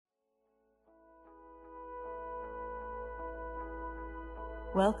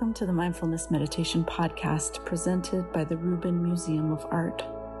Welcome to the Mindfulness Meditation Podcast presented by the Rubin Museum of Art.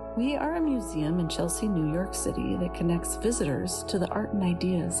 We are a museum in Chelsea, New York City that connects visitors to the art and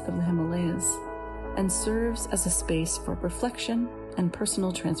ideas of the Himalayas and serves as a space for reflection and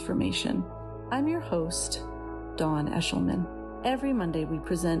personal transformation. I'm your host, Dawn Eshelman. Every Monday we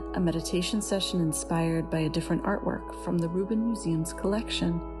present a meditation session inspired by a different artwork from the Rubin Museum's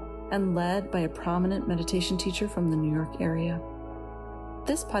collection and led by a prominent meditation teacher from the New York area.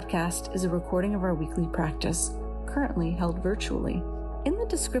 This podcast is a recording of our weekly practice, currently held virtually. In the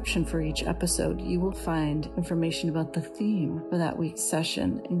description for each episode, you will find information about the theme for that week's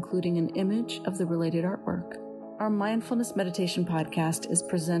session, including an image of the related artwork. Our Mindfulness Meditation Podcast is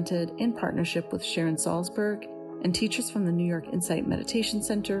presented in partnership with Sharon Salzberg and teachers from the New York Insight Meditation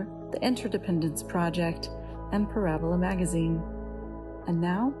Center, the Interdependence Project, and Parabola Magazine. And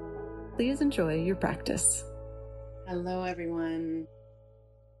now, please enjoy your practice. Hello, everyone.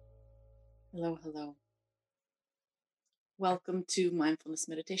 Hello. Welcome to Mindfulness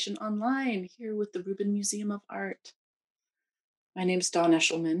Meditation Online, here with the Rubin Museum of Art. My name is Dawn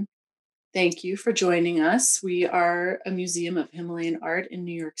Eshelman. Thank you for joining us. We are a museum of Himalayan art in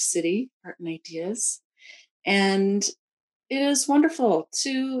New York City, art and ideas. And it is wonderful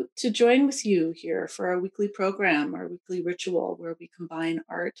to join with you here for our weekly program, our weekly ritual, where we combine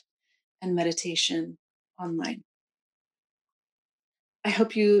art and meditation online. I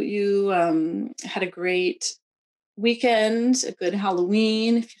hope you had a great weekend, a good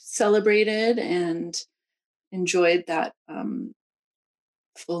Halloween if you celebrated and enjoyed that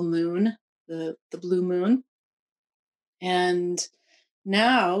full moon, the blue moon. And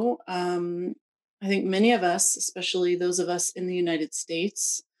now I think many of us, especially those of us in the United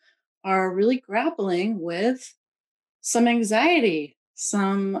States, are really grappling with some anxiety,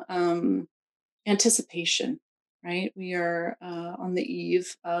 some anticipation, right? We are on the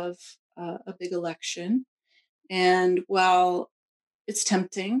eve of a big election. And while it's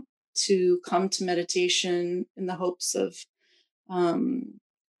tempting to come to meditation in the hopes of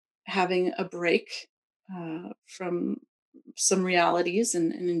having a break from some realities,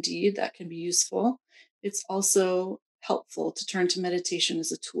 and indeed that can be useful, it's also helpful to turn to meditation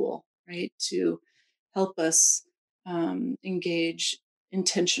as a tool, right? To help us engage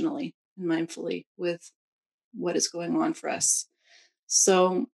intentionally and mindfully with what is going on for us.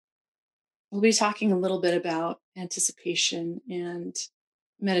 So we'll be talking a little bit about anticipation and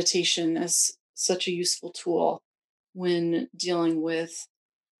meditation as such a useful tool when dealing with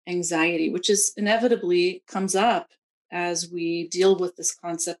anxiety, which is inevitably comes up as we deal with this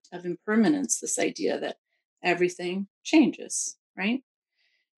concept of impermanence, this idea that everything changes, right?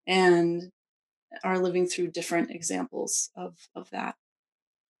 And are living through different examples of that.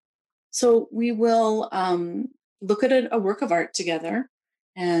 So we will look at a work of art together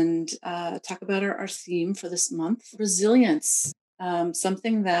and talk about our theme for this month, resilience,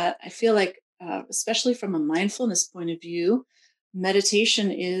 something that I feel like, especially from a mindfulness point of view,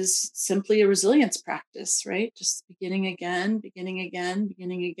 meditation is simply a resilience practice, right? Just beginning again,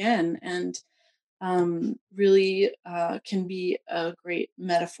 and really can be a great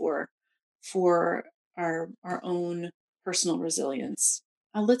metaphor for our own personal resilience.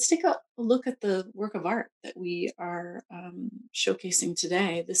 Let's take a look at the work of art that we are showcasing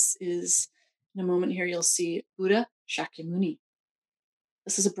today. This is, in a moment here, you'll see Buddha Shakyamuni.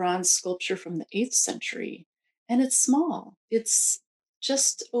 This is a bronze sculpture from the 8th century, and it's small. It's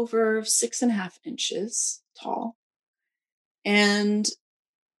just over 6.5 inches tall. And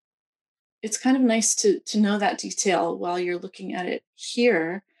it's kind of nice to know that detail while you're looking at it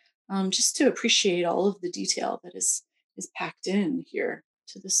here, just to appreciate all of the detail that is packed in here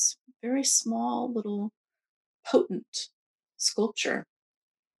to this very small little potent sculpture.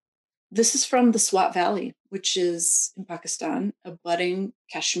 This is from the Swat Valley, which is in Pakistan, abutting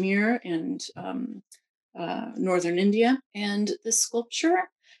Kashmir and northern India. And this sculpture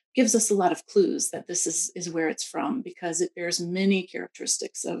gives us a lot of clues that this is where it's from, because it bears many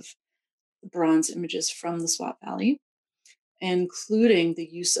characteristics of the bronze images from the Swat Valley, including the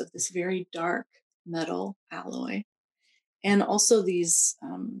use of this very dark metal alloy, and also these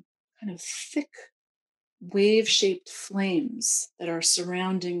kind of thick wave-shaped flames that are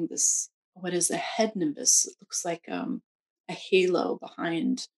surrounding this, what is a head nimbus. It looks like a halo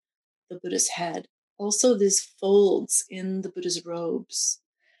behind the Buddha's head. Also, these folds in the Buddha's robes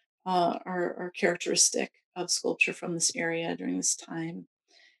are characteristic of sculpture from this area during this time.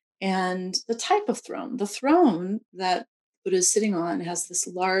 And the type of throne, the throne that Buddha is sitting on has this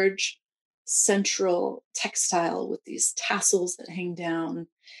large central textile with these tassels that hang down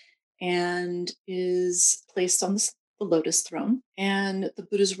and is placed on the the lotus throne. And the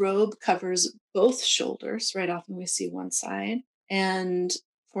Buddha's robe covers both shoulders. Right, often we see one side, and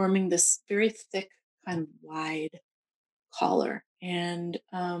forming this very thick, kind of wide collar. And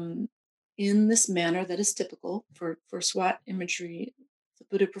in this manner that is typical for Swat imagery, the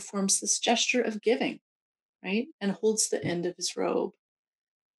Buddha performs this gesture of giving, right? And holds the end of his robe.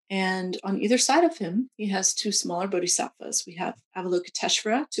 And on either side of him, he has two smaller bodhisattvas. We have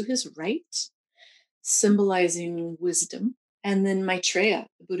Avalokiteshvara to his right, symbolizing wisdom, and then Maitreya,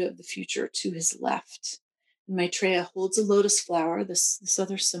 the Buddha of the future, to his left. And Maitreya holds a lotus flower, this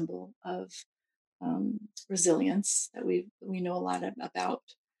other symbol of resilience that we know a lot about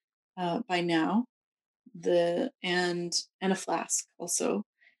by now. And a flask also,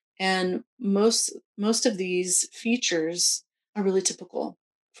 and most of these features are really typical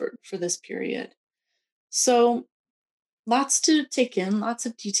for this period. So lots to take in, lots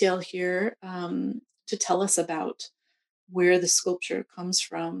of detail here to tell us about where the sculpture comes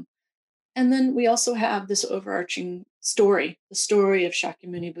from. And then we also have this overarching story, the story of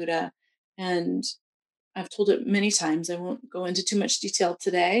Shakyamuni Buddha. And I've told it many times. I won't go into too much detail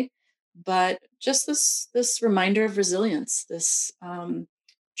today, but just this reminder of resilience, this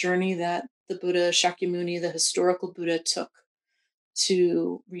journey that the Buddha Shakyamuni, the historical Buddha, took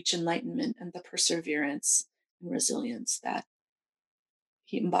to reach enlightenment, and the perseverance and resilience that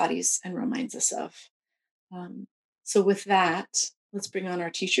he embodies and reminds us of. So with that, let's bring on our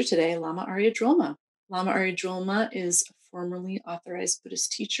teacher today, Lama Aria Drolma. Lama Aria Drolma is a formerly authorized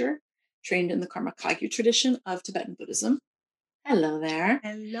Buddhist teacher trained in the Karma Kagyu tradition of Tibetan Buddhism. Hello there.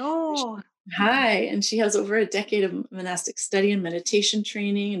 Hello. Hi, and she has over a decade of monastic study and meditation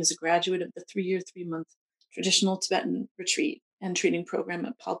training and is a graduate of the 3-year, 3-month traditional Tibetan retreat and training program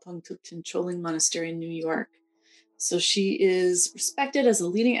at Palpong Tukten Choling Monastery in New York. So she is respected as a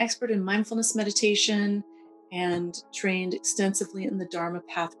leading expert in mindfulness meditation and trained extensively in the Dharma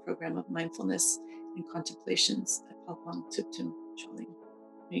Path program of mindfulness and contemplations at Palpong Tukten Choling,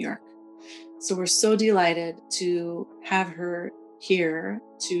 New York. So we're so delighted to have her here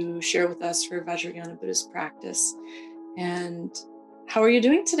to share with us her Vajrayana Buddhist practice. And how are you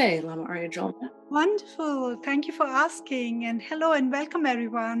doing today, Lama Arya Drolma? Wonderful. Thank you for asking. And hello and welcome,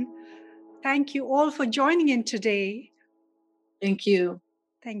 everyone. Thank you all for joining in today. Thank you.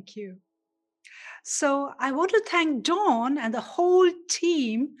 Thank you. So I want to thank Dawn and the whole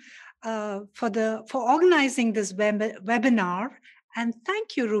team for organizing this webinar. And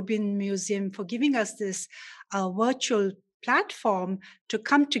thank you, Rubin Museum, for giving us this virtual platform to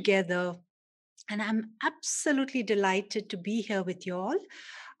come together. And I'm absolutely delighted to be here with you all.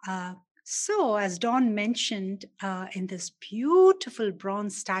 So, as Dawn mentioned, in this beautiful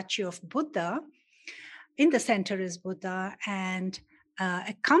bronze statue of Buddha, in the center is Buddha, and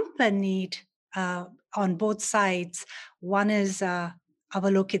accompanied on both sides, one is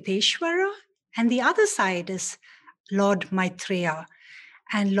Avalokiteshvara, and the other side is Lord Maitreya.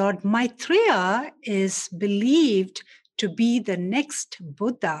 And Lord Maitreya is believed to be the next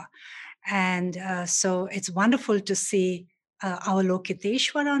Buddha. And so it's wonderful to see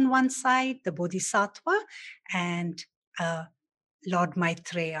Avalokiteshvara on one side, the Bodhisattva, and Lord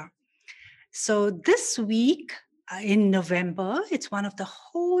Maitreya. So this week in November, it's one of the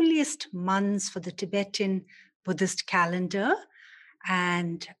holiest months for the Tibetan Buddhist calendar,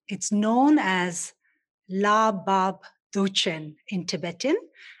 and it's known as La Bab Duchen in Tibetan.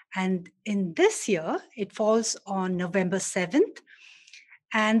 And in this year, it falls on November 7th.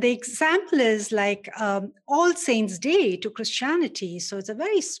 And the example is like All Saints' Day to Christianity. So it's a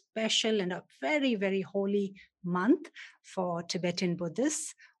very special and a very, very holy month for Tibetan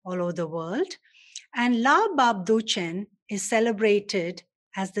Buddhists all over the world. And La Bab Duchen is celebrated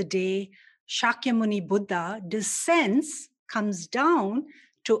as the day Shakyamuni Buddha comes down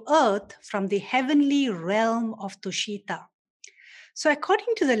to earth from the heavenly realm of Tushita. So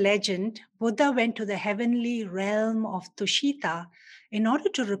according to the legend, Buddha went to the heavenly realm of Tushita in order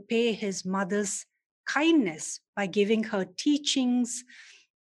to repay his mother's kindness by giving her teachings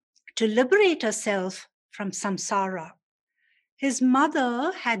to liberate herself from samsara. His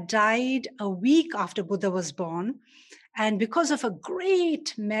mother had died a week after Buddha was born, and because of a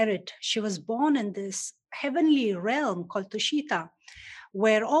great merit, she was born in this heavenly realm called Tushita,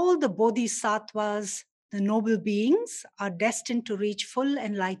 where all the bodhisattvas, the noble beings, are destined to reach full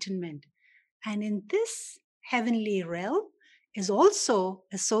enlightenment. And in this heavenly realm is also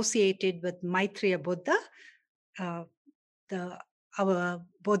associated with Maitreya Buddha, our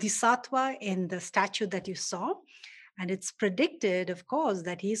bodhisattva in the statue that you saw. And it's predicted, of course,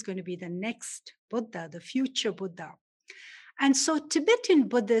 that he's going to be the next Buddha, the future Buddha. And so Tibetan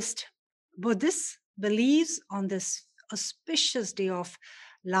Buddhists believes on this auspicious day of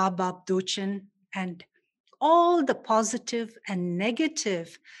Lama and all the positive and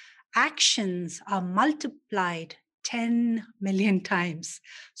negative actions are multiplied 10 million times.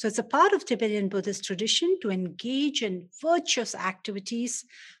 So it's a part of Tibetan Buddhist tradition to engage in virtuous activities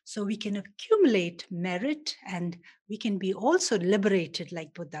so we can accumulate merit and we can be also liberated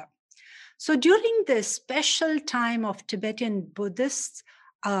like Buddha. So during this special time of Tibetan Buddhists'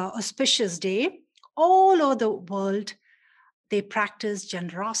 auspicious day, all over the world, they practice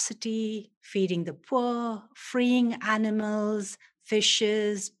generosity, feeding the poor, freeing animals,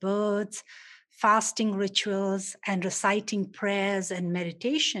 fishes, birds, fasting rituals, and reciting prayers and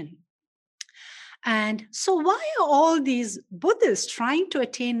meditation. And so, why are all these Buddhists trying to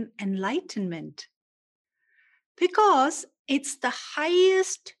attain enlightenment? Because it's the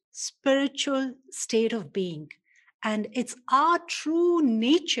highest spiritual state of being. And it's our true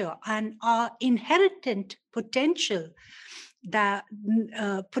nature and our inherent potential, that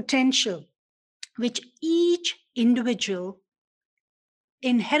potential which each individual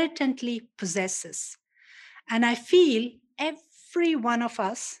inherently possesses. And I feel every one of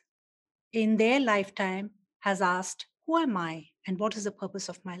us in their lifetime has asked, who am I and what is the purpose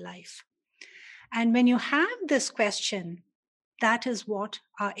of my life? And when you have this question, that is what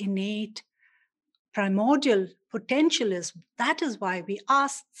our innate primordial potential is. That is why we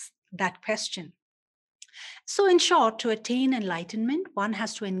ask that question. So, in short, to attain enlightenment, one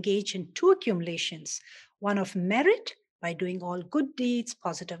has to engage in two accumulations: one of merit by doing all good deeds,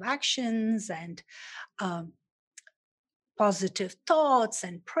 positive actions, and um, positive thoughts,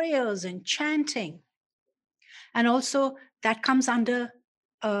 and prayers and chanting. And also, that comes under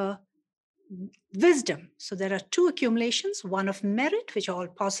wisdom. So there are two accumulations: one of merit, which are all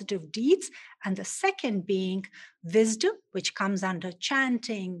positive deeds, and the second being wisdom, which comes under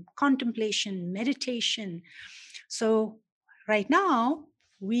chanting, contemplation, meditation. So right now,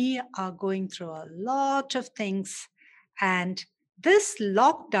 we are going through a lot of things, and this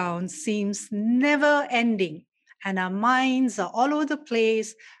lockdown seems never ending. And our minds are all over the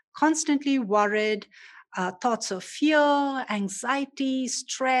place, constantly worried, thoughts of fear, anxiety,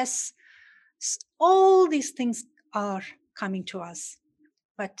 stress. All these things are coming to us.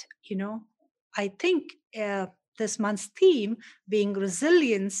 But, I think this month's theme being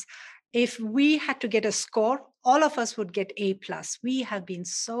resilience, if we had to get a score, all of us would get A plus. We have been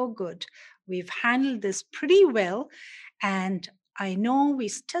so good. We've handled this pretty well. And I know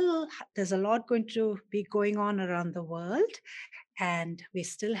there's a lot going to be going on around the world. And we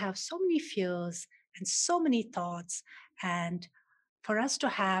still have so many fears and so many thoughts. And for us to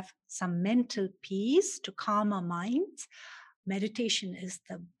have some mental peace to calm our minds, meditation is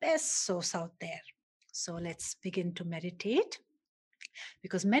the best source out there. So let's begin to meditate,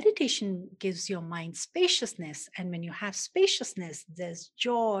 because meditation gives your mind spaciousness. And when you have spaciousness, there's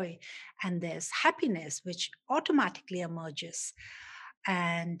joy and there's happiness, which automatically emerges.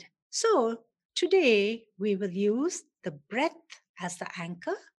 And so today we will use the breath as the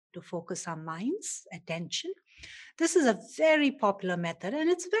anchor to focus our mind's attention. This is a very popular method, and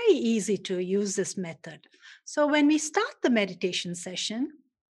it's very easy to use this method. So when we start the meditation session,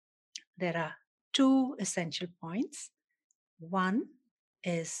 there are two essential points. One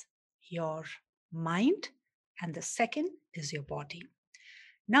is your mind, and the second is your body.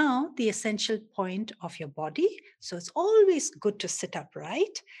 Now, the essential point of your body. So it's always good to sit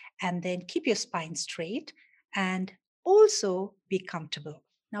upright and then keep your spine straight and also be comfortable.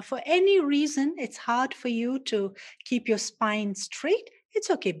 Now, for any reason it's hard for you to keep your spine straight, it's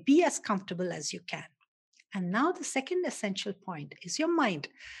okay. Be as comfortable as you can. And now the second essential point is your mind.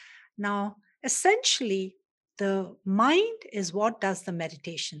 Now, essentially, the mind is what does the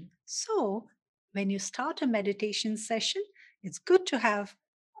meditation. So when you start a meditation session, it's good to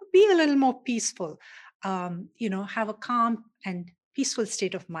be a little more peaceful, have a calm and peaceful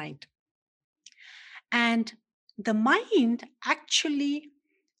state of mind. And the mind actually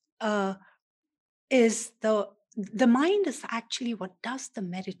is the mind is actually what does the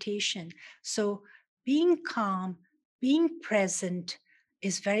meditation. So being calm, being present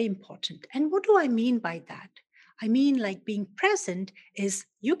is very important. And what do I mean by that? I mean, like, being present is,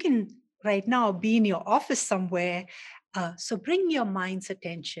 you can right now be in your office somewhere. So bring your mind's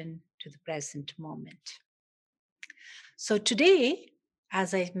attention to the present moment. So today,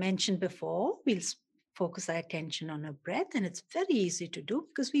 as I mentioned before, we'll focus our attention on our breath, and it's very easy to do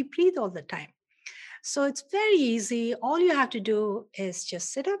because we breathe all the time. So it's very easy. All you have to do is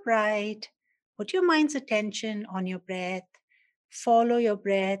just sit upright, put your mind's attention on your breath, follow your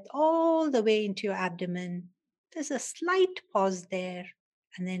breath all the way into your abdomen. There's a slight pause there,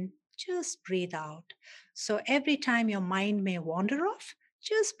 and then just breathe out. So every time your mind may wander off,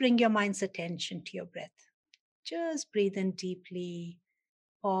 just bring your mind's attention to your breath. Just breathe in deeply,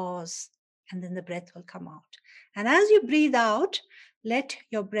 pause, and then the breath will come out. And as you breathe out, let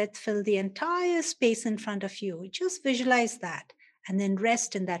your breath fill the entire space in front of you. Just visualize that and then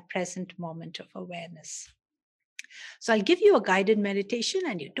rest in that present moment of awareness. So I'll give you a guided meditation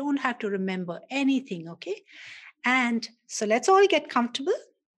and you don't have to remember anything, okay? And so let's all get comfortable.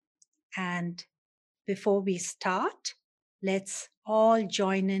 And before we start, let's all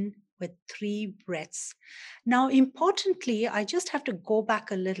join in with 3 breaths. Now, importantly, I just have to go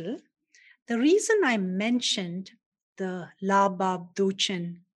back a little. The reason I mentioned the Lama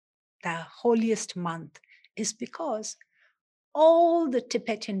Duchen, the holiest month, is because all the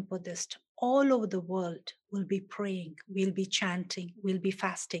Tibetan Buddhists all over the world will be praying, will be chanting, will be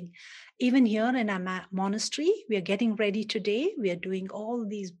fasting. Even here in our monastery, we are getting ready today. We are doing all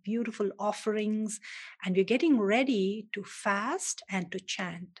these beautiful offerings and we're getting ready to fast and to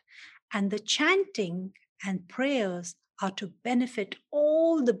chant. And the chanting and prayers are to benefit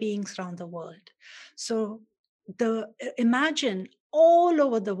all the beings around the world. So imagine all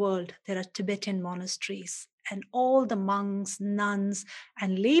over the world, there are Tibetan monasteries and all the monks, nuns,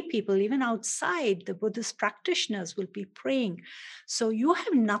 and lay people, even outside, the Buddhist practitioners will be praying. So you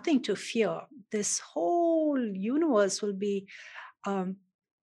have nothing to fear. This whole universe will be the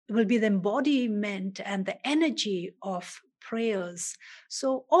embodiment and the energy of prayers.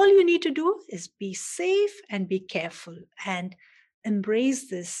 So all you need to do is be safe and be careful and embrace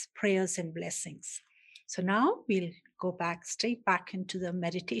this prayers and blessings. So now we'll go straight back into the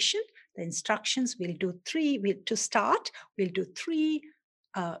meditation. The instructions, we'll do 3, to start, we'll do 3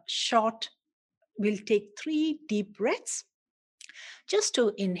 we'll take 3 deep breaths just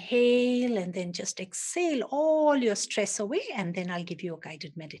to inhale and then just exhale all your stress away. And then I'll give you a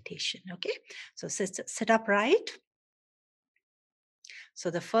guided meditation. Okay. So sit upright. So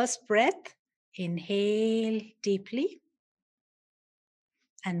the first breath, inhale deeply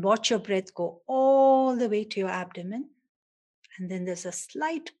and watch your breath go all the way to your abdomen. And then there's a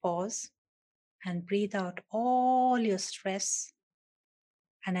slight pause and breathe out all your stress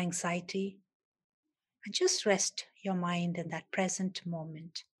and anxiety and just rest your mind in that present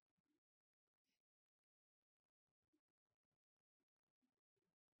moment.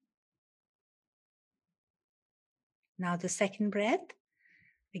 Now the second breath,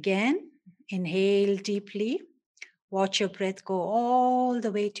 again, inhale deeply, watch your breath go all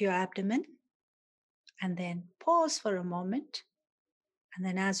the way to your abdomen and then pause for a moment. And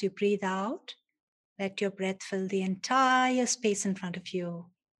then as you breathe out, let your breath fill the entire space in front of you.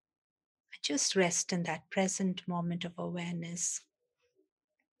 Just rest in that present moment of awareness.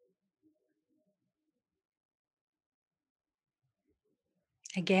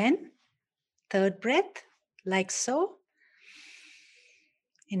 Again, third breath, like so.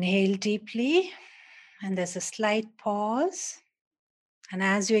 Inhale deeply, and there's a slight pause. And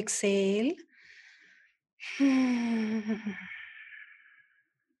as you exhale,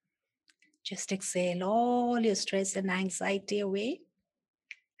 just exhale all your stress and anxiety away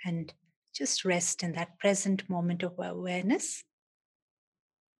and just rest in that present moment of awareness.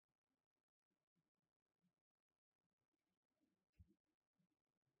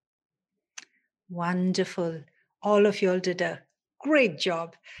 Wonderful. All of you all did a great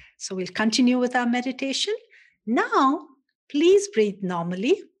job. So we'll continue with our meditation. Now, please breathe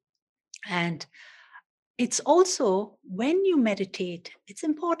normally. And it's also, when you meditate, it's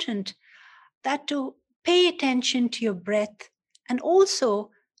important that to pay attention to your breath and also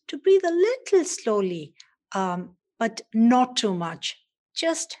to breathe a little slowly, but not too much,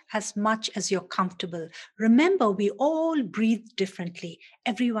 just as much as you're comfortable. Remember, we all breathe differently.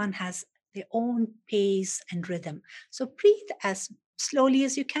 Everyone has their own pace and rhythm. So breathe as slowly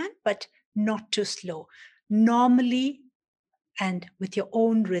as you can, but not too slow. Normally and with your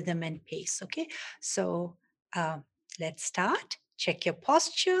own rhythm and pace, okay? So let's start. Check your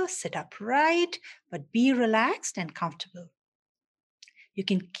posture, sit upright, but be relaxed and comfortable. You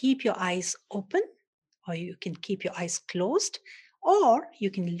can keep your eyes open, or you can keep your eyes closed, or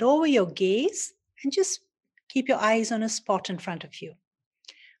you can lower your gaze and just keep your eyes on a spot in front of you.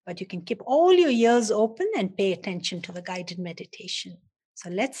 But you can keep all your ears open and pay attention to the guided meditation. So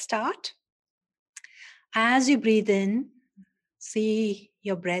let's start. As you breathe in, see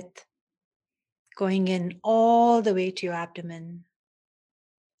your breath going in all the way to your abdomen.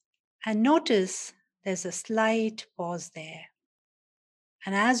 And notice there's a slight pause there.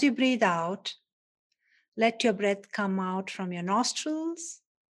 And as you breathe out, let your breath come out from your nostrils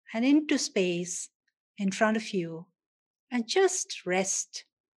and into space in front of you and just rest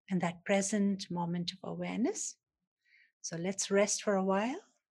in that present moment of awareness. So let's rest for a while.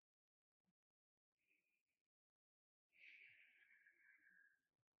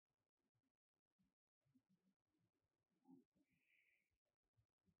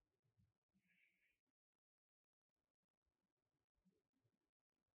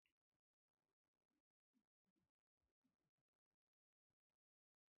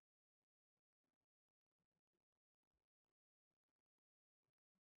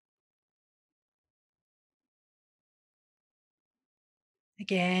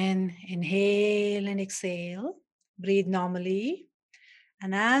 Again, inhale and exhale. Breathe normally.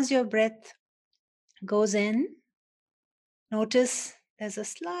 And as your breath goes in, notice there's a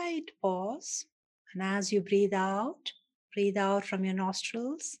slight pause. And as you breathe out from your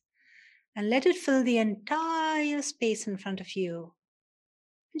nostrils and let it fill the entire space in front of you.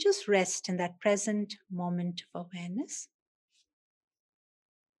 And just rest in that present moment of awareness.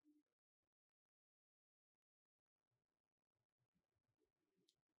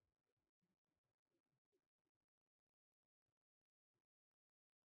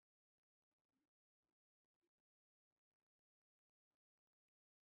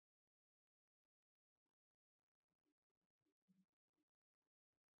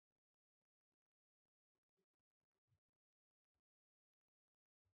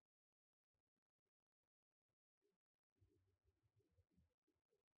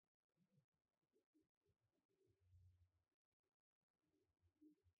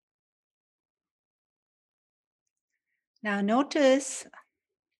 Now notice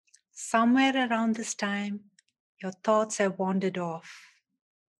somewhere around this time, your thoughts have wandered off.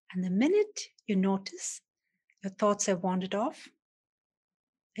 And the minute you notice your thoughts have wandered off,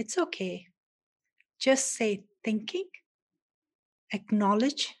 it's okay. Just say thinking,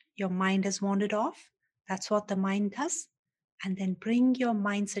 acknowledge your mind has wandered off. That's what the mind does. And then bring your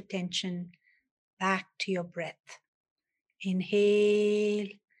mind's attention back to your breath. Inhale,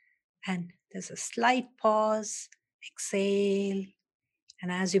 and there's a slight pause. Exhale.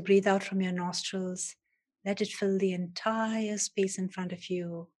 And as you breathe out from your nostrils, let it fill the entire space in front of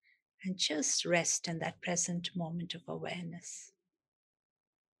you and just rest in that present moment of awareness.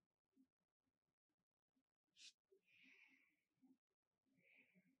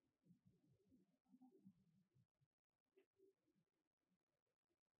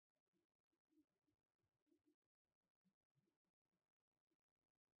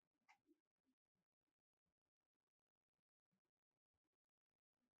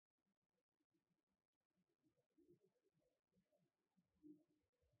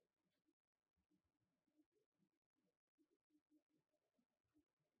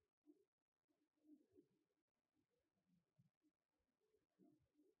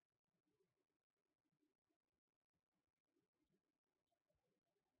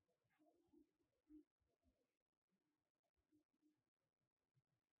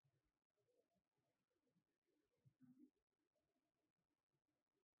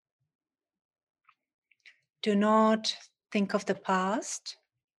 Do not think of the past.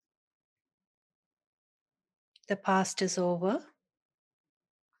 The past is over.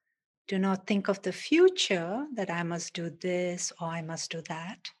 Do not think of the future that I must do this or I must do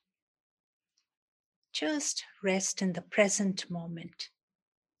that. Just rest in the present moment.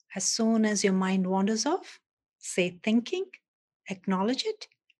 As soon as your mind wanders off, say thinking, acknowledge it,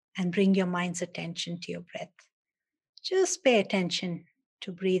 and bring your mind's attention to your breath. Just pay attention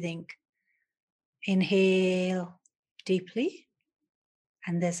to breathing. Inhale deeply,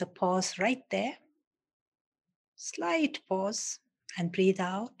 and there's a pause right there. Slight pause, and breathe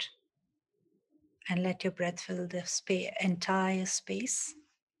out, and let your breath fill the entire space.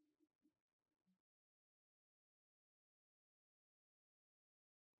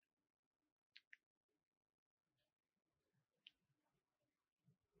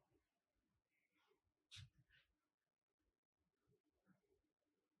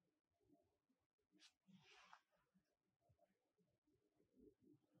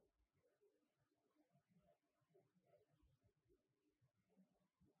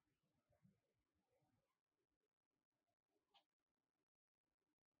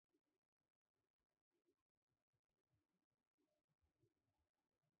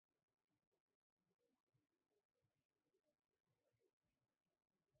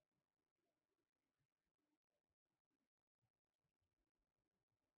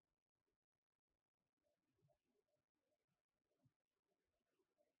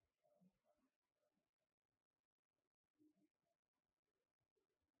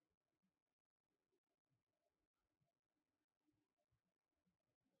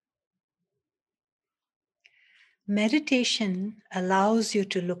 Meditation allows you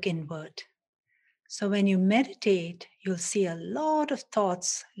to look inward. So when you meditate, you'll see a lot of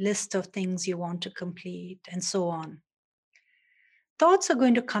thoughts, list of things you want to complete, and so on. Thoughts are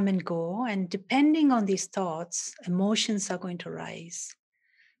going to come and go, and depending on these thoughts, emotions are going to rise.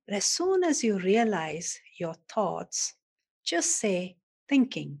 But as soon as you realize your thoughts, just say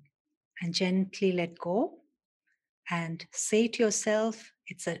thinking and gently let go and say to yourself,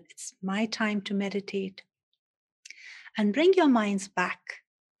 it's my time to meditate. And bring your minds back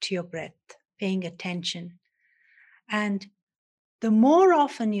to your breath, paying attention. And the more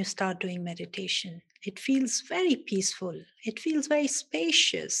often you start doing meditation, it feels very peaceful, it feels very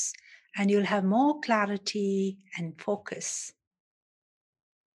spacious, and you'll have more clarity and focus.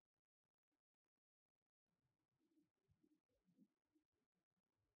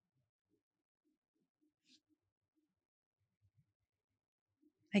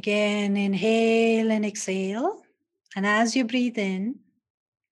 Again, inhale and exhale. And as you breathe in,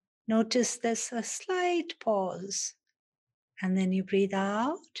 notice there's a slight pause. And then you breathe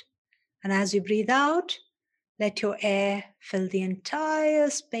out. And as you breathe out, let your air fill the entire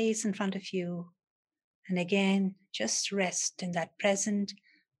space in front of you. And again, just rest in that present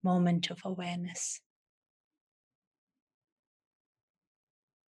moment of awareness.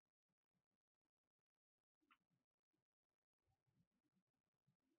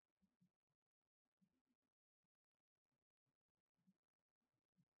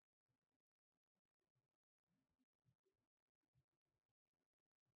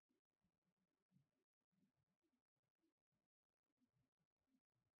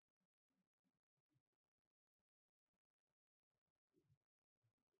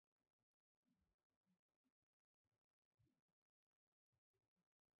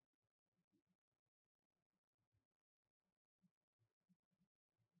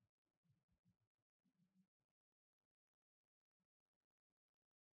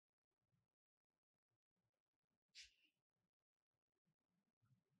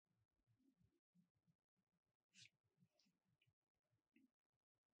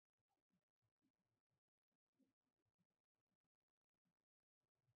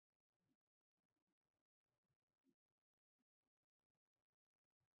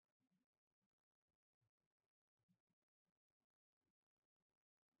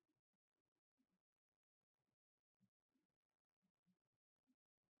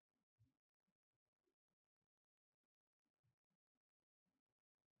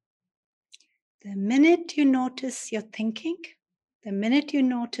 The minute you notice you're thinking, the minute you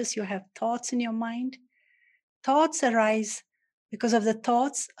notice you have thoughts in your mind, thoughts arise. Because of the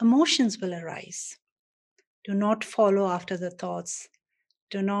thoughts, emotions will arise. Do not follow after the thoughts.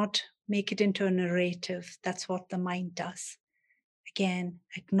 Do not make it into a narrative. That's what the mind does. Again,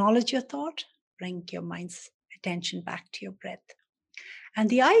 acknowledge your thought, bring your mind's attention back to your breath.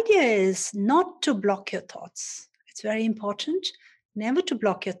 And the idea is not to block your thoughts. It's very important never to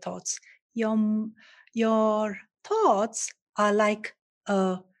block your thoughts. Your thoughts are like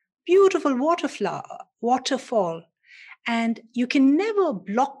a beautiful waterfall, and you can never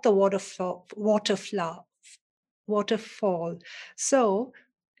block the waterfall. So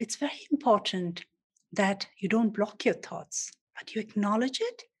it's very important that you don't block your thoughts, but you acknowledge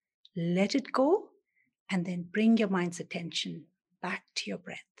it, let it go, and then bring your mind's attention back to your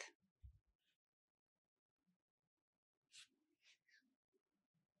breath.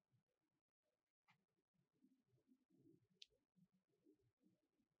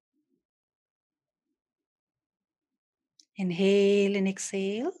 Inhale and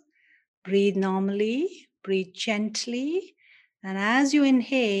exhale. Breathe normally, breathe gently. And as you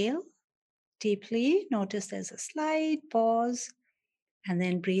inhale deeply, notice there's a slight pause. And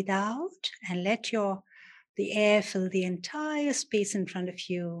then breathe out and let the air fill the entire space in front of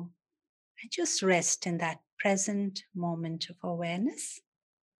you. And just rest in that present moment of awareness.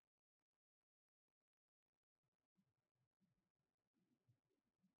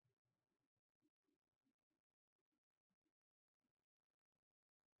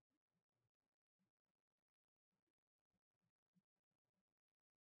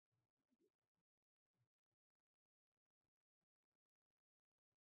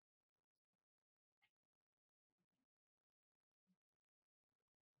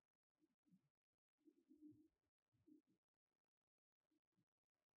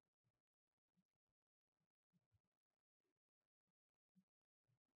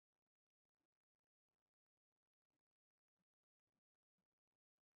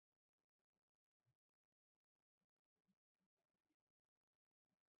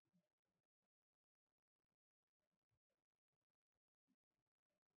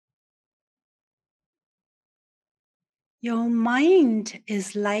 Your mind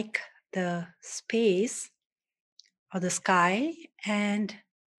is like the space or the sky, and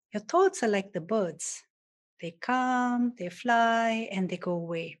your thoughts are like the birds. They come, they fly, and they go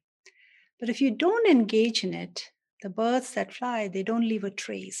away. But if you don't engage in it, the birds that fly, they don't leave a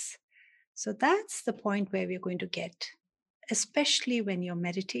trace. So that's the point where we're going to get, especially when you're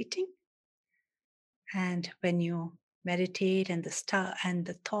meditating. And when you meditate and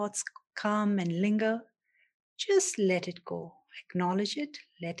the thoughts come and linger, just let it go. Acknowledge it,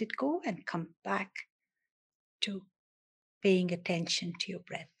 let it go, and come back to paying attention to your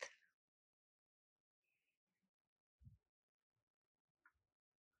breath.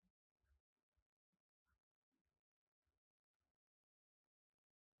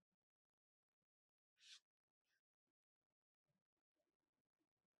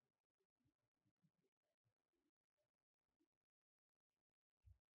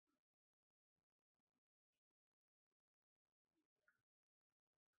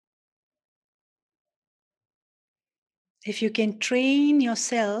 If you can train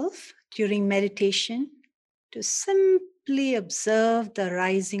yourself during meditation to simply observe the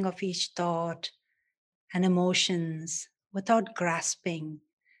rising of each thought and emotions without grasping,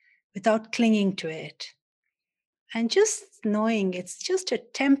 without clinging to it, and just knowing it's just a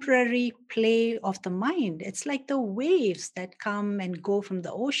temporary play of the mind. It's like the waves that come and go from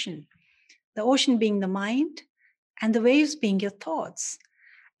the ocean being the mind, and the waves being your thoughts.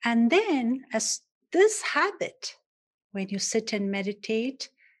 And then, as this habit, when you sit and meditate,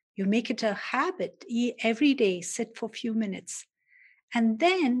 you make it a habit every day, sit for a few minutes. And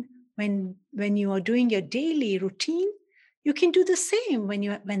then, when you are doing your daily routine, you can do the same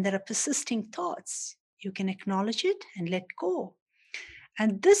when there are persisting thoughts. You can acknowledge it and let go.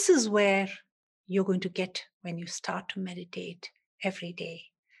 And this is where you're going to get when you start to meditate every day,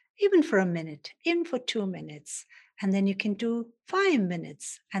 even for a minute, even for 2 minutes. And then you can do 5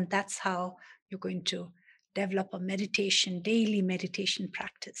 minutes. And that's how you're going to develop a daily meditation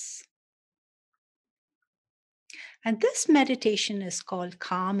practice. And this meditation is called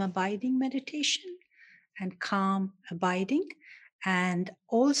calm abiding meditation and calm abiding. And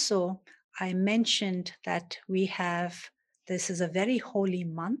also, I mentioned that this is a very holy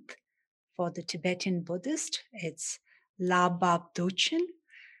month for the Tibetan Buddhist. It's Lama.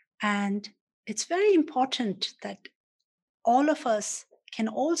 And it's very important that all of us can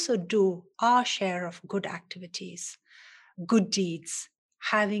also do our share of good activities, good deeds,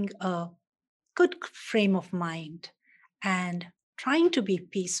 having a good frame of mind and trying to be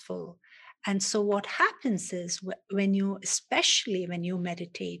peaceful. And so, what happens is especially when you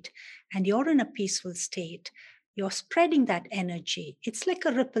meditate and you're in a peaceful state, you're spreading that energy. It's like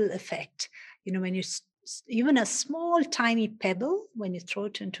a ripple effect. When even a small, tiny pebble, when you throw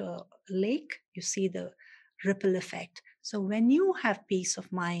it into a lake, you see the ripple effect. So, when you have peace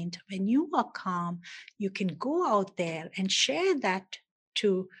of mind, when you are calm, you can go out there and share that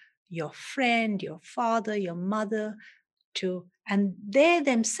to your friend, your father, your mother, and they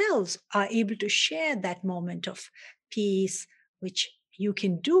themselves are able to share that moment of peace, which you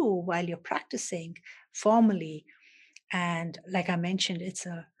can do while you're practicing formally. And like I mentioned, it's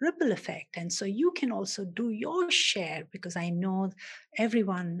a ripple effect. And so you can also do your share, because I know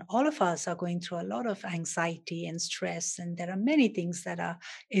all of us are going through a lot of anxiety and stress. And there are many events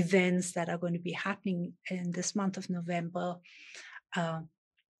that are going to be happening in this month of November.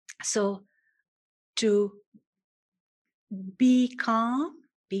 So to be calm,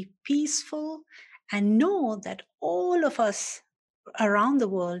 be peaceful, and know that all of us around the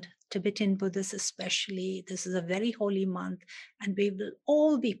world, Tibetan Buddhists especially, this is a very holy month, and we will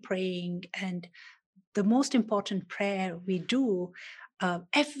all be praying. And the most important prayer we do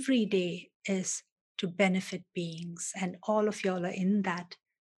every day is to benefit beings, and all of y'all are in that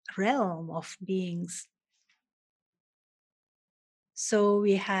realm of beings. So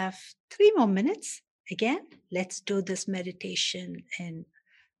we have 3 more minutes. Again, let's do this meditation in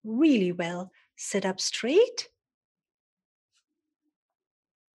really well. Sit up straight.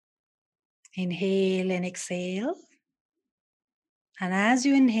 Inhale and exhale. And as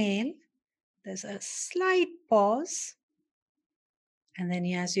you inhale, there's a slight pause. And then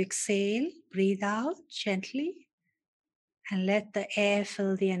as you exhale, breathe out gently and let the air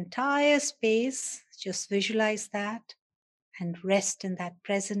fill the entire space. Just visualize that and rest in that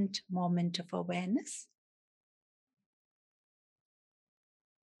present moment of awareness.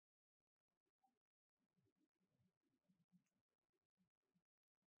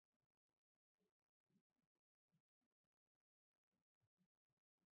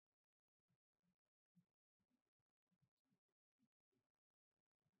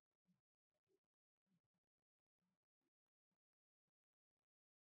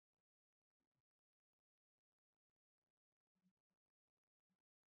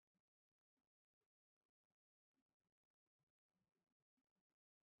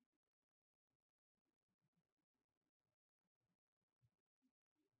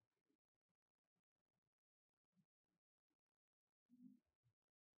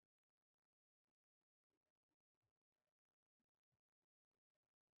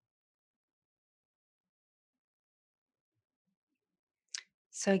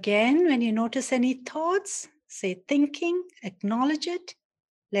 So again, when you notice any thoughts, say thinking, acknowledge it,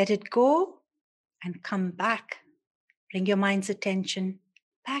 let it go, and come back. Bring your mind's attention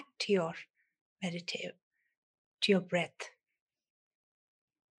back to your meditative, to your breath.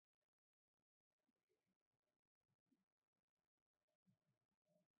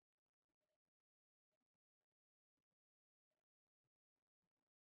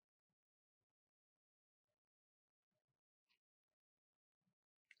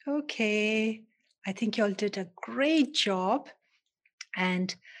 Okay, I think you all did a great job.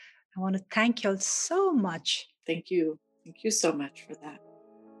 And I want to thank you all so much. Thank you. Thank you so much for that.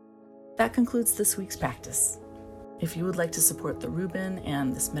 That concludes this week's practice. If you would like to support the Rubin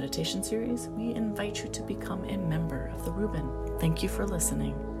and this meditation series, we invite you to become a member of the Rubin. Thank you for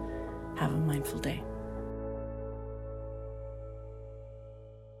listening. Have a mindful day.